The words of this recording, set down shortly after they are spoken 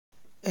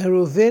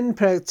Eruvin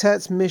Perek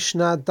Tet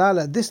Mishnah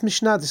Dala. This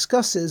Mishnah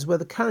discusses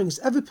whether carrying is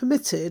ever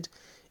permitted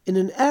in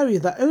an area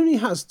that only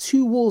has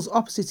two walls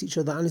opposite each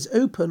other and is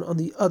open on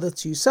the other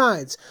two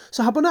sides.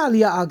 So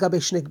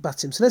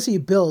let's say you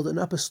build an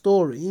upper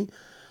story,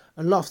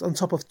 a loft on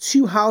top of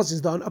two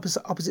houses that are on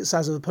opposite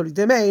sides of the public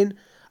domain,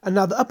 and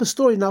now the upper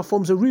story now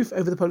forms a roof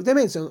over the public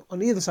domain. So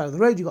on either side of the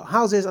road you've got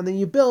houses, and then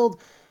you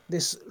build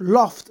this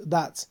loft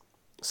that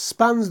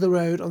spans the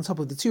road on top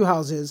of the two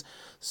houses.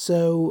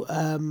 So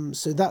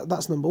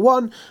that's number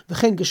one.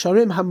 V'chein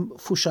gesharim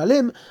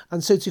hamfushalim,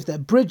 and so too if there are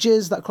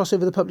bridges that cross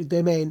over the public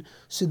domain,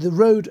 so the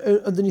road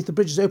underneath the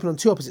bridge is open on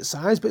two opposite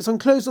sides, but it's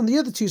enclosed on the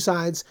other two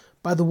sides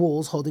by the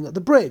walls holding up the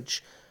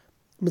bridge.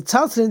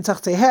 Mitaltlin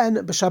tachtehen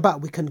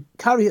b'Shabbat, we can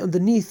carry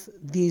underneath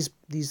these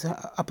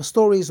upper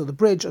stories or the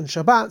bridge on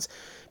Shabbat,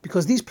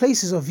 because these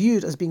places are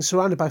viewed as being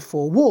surrounded by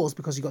four walls,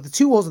 because you've got the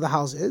two walls of the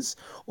houses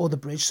or the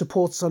bridge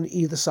supports on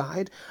either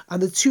side,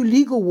 and the two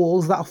legal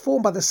walls that are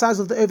formed by the sides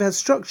of the overhead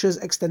structures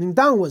extending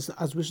downwards.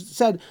 As we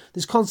said,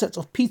 this concept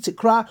of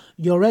pitikra,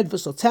 yored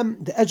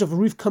v'sotem, the edge of a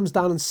roof comes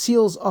down and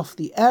seals off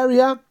the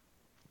area.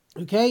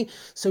 Okay,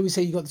 so we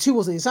say you've got the two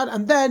walls on either side,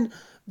 and then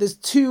there's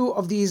two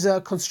of these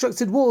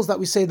constructed walls that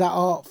we say that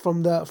are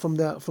from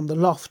the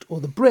loft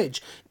or the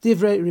bridge.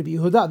 Divrei Rabbi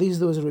Yehuda, these are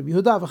the words of Rabbi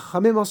Yehuda.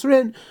 V'chachamim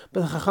asrin,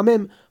 but the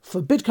chachamim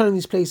forbid carrying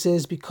these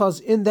places because,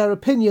 in their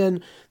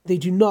opinion, they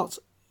do not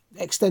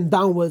extend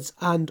downwards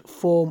and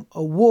form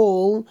a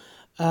wall.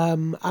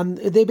 And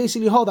they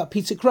basically hold that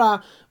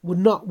pitikra would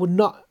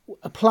not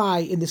apply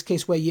in this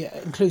case where you're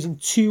enclosing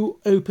two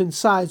open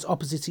sides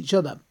opposite each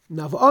other.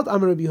 Now, for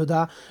Rabbi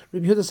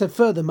Yehuda said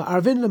further,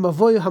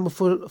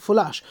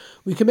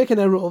 we can make an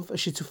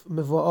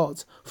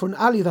eruv for an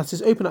alley that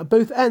is open at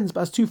both ends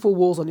but has two full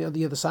walls on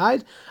the other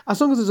side, as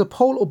long as there's a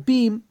pole or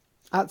beam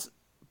at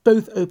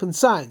both open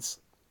sides.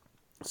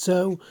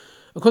 So,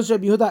 according to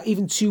Rabbi Yehuda,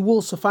 even two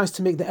walls suffice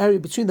to make the area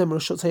between them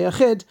Roshot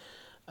HaYachid.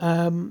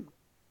 An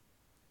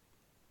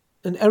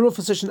eruv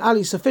for such an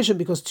alley is sufficient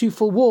because two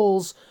full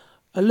walls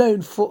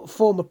alone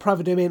form a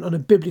private domain on a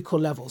biblical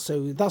level.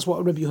 So that's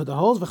what Rabbi Yehuda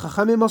holds. But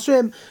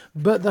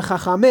the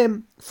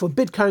Chachamim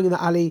forbid carrying in the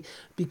alley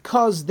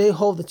because they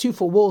hold the two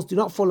full walls do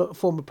not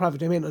form a private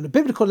domain on a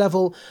biblical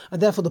level,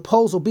 and therefore the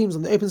poles or beams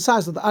on the open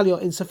sides of the alley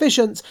are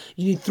insufficient.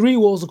 You need three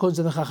walls according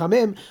to the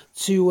Chachamim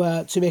to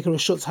make a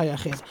Reshut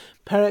HaYachid.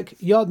 Perek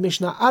Yod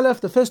Mishnah Aleph,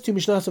 the first two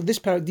Mishnahs of this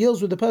Perek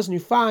deals with the person who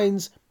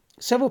finds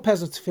several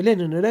pairs of tefillin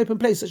in an open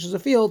place, such as a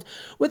field,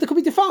 where they could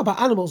be defiled by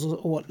animals or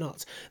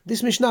whatnot.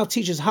 This Mishnah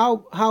teaches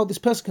how this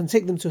person can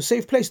take them to a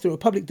safe place through a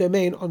public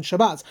domain on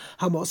Shabbat.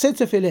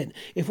 Tefillin.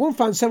 If one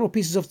finds several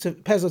pairs of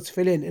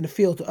tefillin in a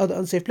field or other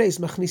unsafe place,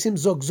 machnisim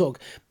zog zog,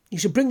 you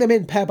should bring them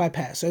in pair by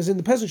pair. So as in,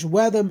 the person should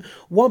wear them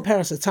one pair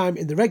at a time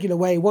in the regular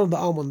way, one on the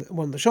arm,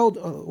 one on the shoulder,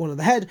 one on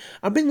the head,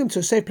 and bring them to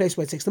a safe place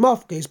where it takes them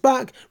off, goes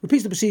back,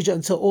 repeats the procedure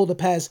until all the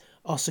pairs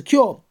are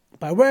secure.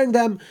 By wearing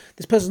them,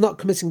 this person is not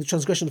committing the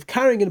transgression of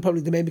carrying in a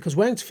public domain, because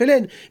wearing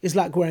tefillin is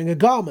like wearing a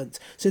garment.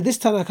 So this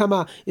Tanna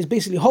Kama is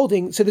basically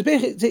holding, so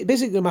there's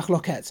basically a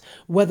machloket,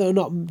 whether or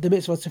not the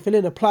mitzvah of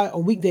tefillin apply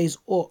on weekdays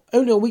or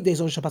only on weekdays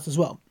on Shabbat as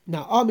well.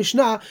 Now, our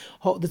Mishnah,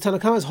 the Tanna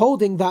Kama is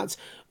holding that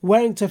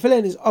wearing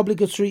tefillin is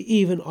obligatory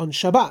even on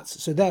Shabbat.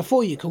 So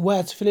therefore, you can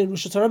wear tefillin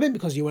Rosh Hashanah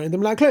because you're wearing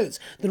them like clothes.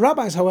 The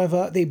rabbis,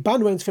 however, they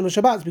ban wearing tefillin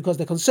on Shabbat because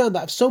they're concerned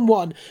that if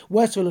someone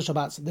wears tefillin on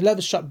Shabbat, the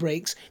leather strap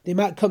breaks, they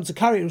might come to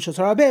carry it Rosh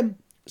Hashanah,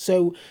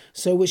 so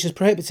which is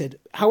prohibited.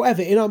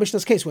 However, in our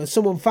Mishnah's case, where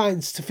someone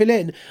finds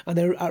tefillin and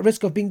they're at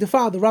risk of being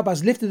defiled, the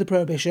rabbis lifted the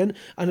prohibition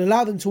and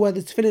allowed them to wear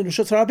the tefillin Rosh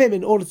Hashanah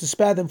in order to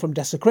spare them from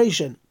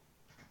desecration.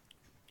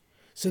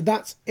 So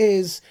that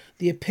is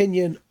the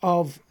opinion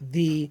of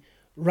the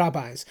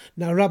rabbis.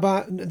 Now,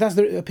 that's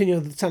the opinion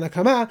of the Tanna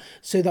Kama,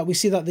 so that we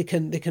see that they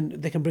can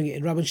bring it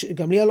in. Rabbi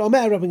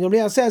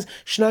Gamliel says,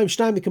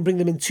 Shnaim, you can bring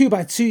them in 2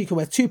 by 2. You can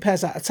wear 2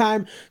 pairs at a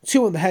time,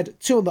 2 on the head,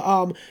 2 on the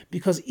arm,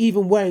 because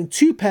even wearing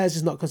 2 pairs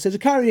is not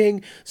considered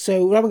carrying.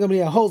 So Rabbi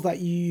Gamliel holds that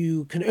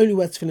you can only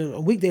wear tefillin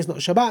on weekdays, not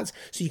Shabbat.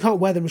 So you can't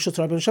wear them Rosh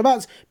Hashanah on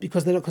Shabbat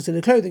because they're not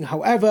considered clothing.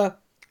 However,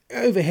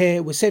 over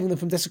here we're saving them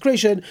from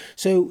desecration,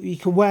 so you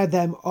can wear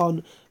them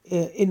on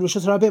in Rosh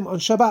Hashanah on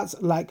Shabbat,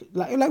 like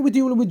we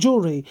do with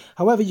jewelry.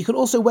 However, you can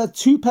also wear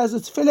 2 pairs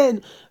of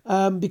tefillin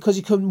because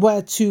you can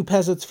wear 2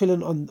 pairs of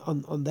tefillin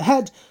on the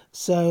head.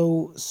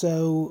 So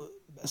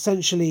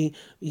essentially,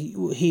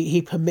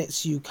 he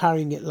permits you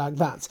carrying it like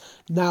that.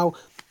 Now,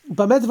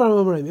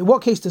 in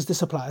what case does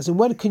this apply? As in,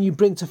 when can you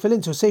bring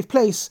tefillin to a safe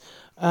place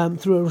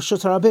through a Rosh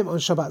Hashanah on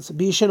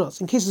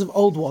Shabbat? In cases of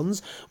old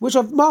ones, which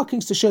have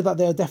markings to show that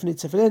they are definite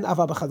tefillin,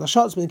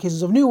 but in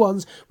cases of new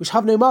ones, which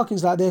have no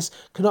markings like this,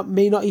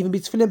 may not even be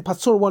tefillin.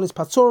 Patur, one is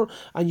patur,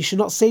 and you should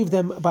not save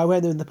them by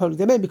wearing them in the public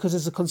domain, because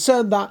there's a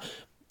concern that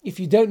if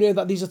you don't know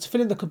that these are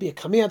tefillin, there could be a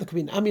kamiyah, there could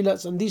be an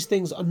amulet, and these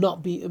things will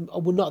not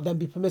then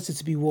be permitted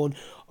to be worn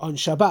on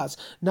Shabbat.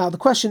 Now, the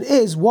question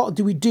is, what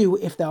do we do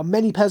if there are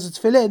many pairs of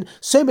tefillin,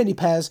 so many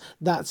pairs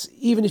that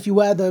even if you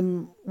wear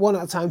them 1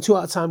 at a time, 2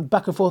 at a time,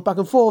 back and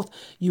forth,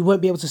 you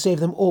won't be able to save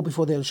them all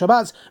before they're on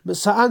Shabbat. But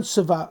Sa'an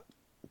Suva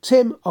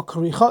Tim or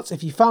Kurichot,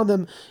 if you found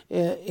them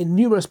in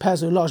numerous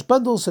pairs or large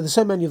bundles, so there's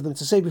so many of them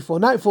to say before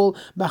nightfall,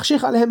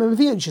 Machshich Alehem and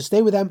you should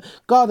stay with them,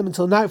 guard them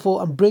until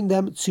nightfall, and bring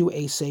them to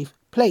a safe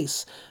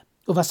place.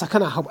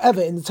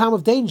 However, in the time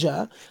of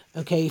danger,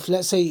 okay, if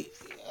let's say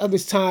at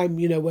this time,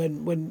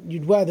 when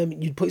you'd wear them,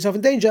 you'd put yourself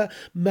in danger,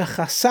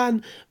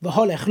 Mechasan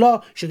v'holech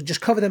lo, you should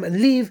just cover them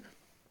and leave.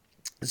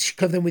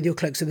 Cover them with your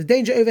cloak. So the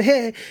danger over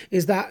here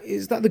is that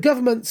the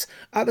government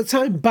at the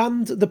time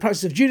banned the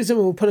practice of Judaism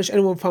and will punish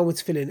anyone found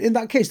with tefillin. In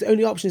that case, the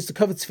only option is to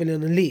cover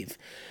tefillin and leave.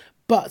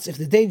 But if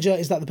the danger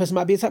is that the person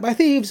might be attacked by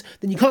thieves,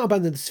 then you can't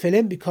abandon the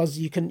tefillin because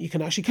you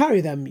can actually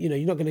carry them.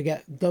 You're not going to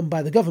get done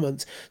by the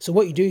government. So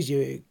what you do is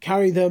you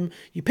carry them,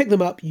 you pick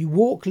them up, you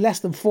walk less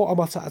than 4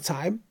 amot at a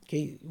time.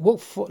 Okay,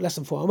 less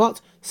than 4 amot,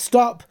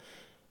 stop.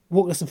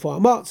 Walk less than 4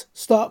 amot,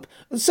 stop,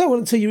 and so on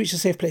until you reach a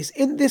safe place.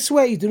 In this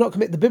way, you do not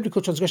commit the biblical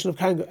transgression of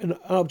carrying an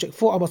object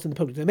 4 amot in the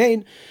public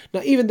domain.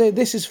 Now, even though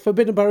this is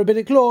forbidden by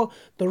rabbinic law,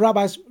 the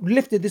rabbis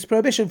lifted this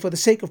prohibition for the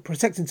sake of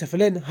protecting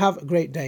tefillin. Have a great day.